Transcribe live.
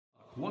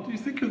What do you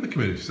think of the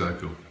community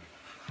circle?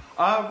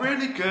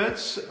 Really good.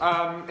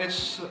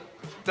 It's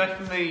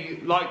definitely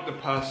like the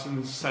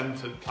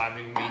person-centred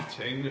planning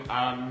meeting,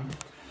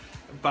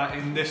 but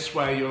in this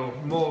way you're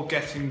more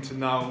getting to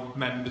know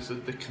members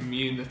of the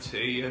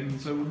community.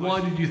 And So why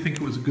did you think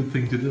it was a good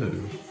thing to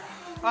do?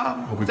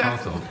 Or be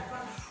part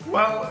of?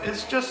 Well,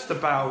 it's just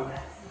about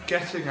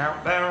getting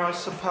out there, I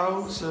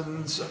suppose,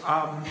 and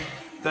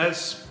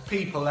there's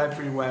people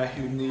everywhere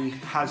who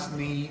has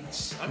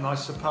needs, and I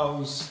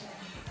suppose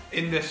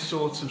in this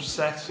sort of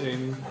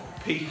setting,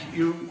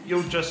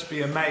 you'll just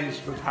be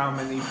amazed with how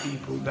many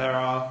people there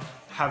are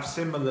have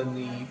similar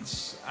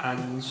needs,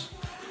 and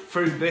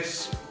through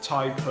this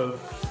type of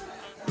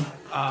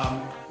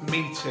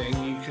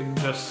meeting,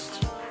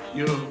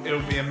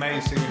 it'll be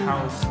amazing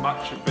how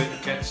much of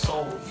it gets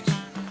solved.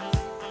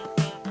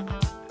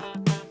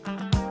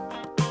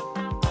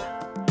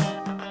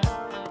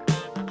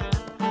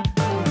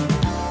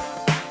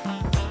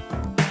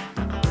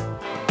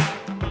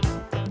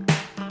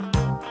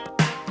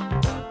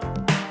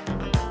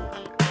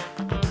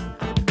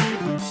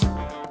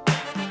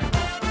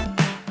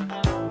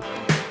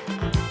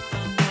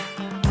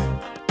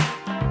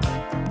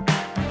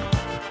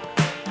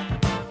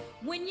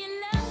 When you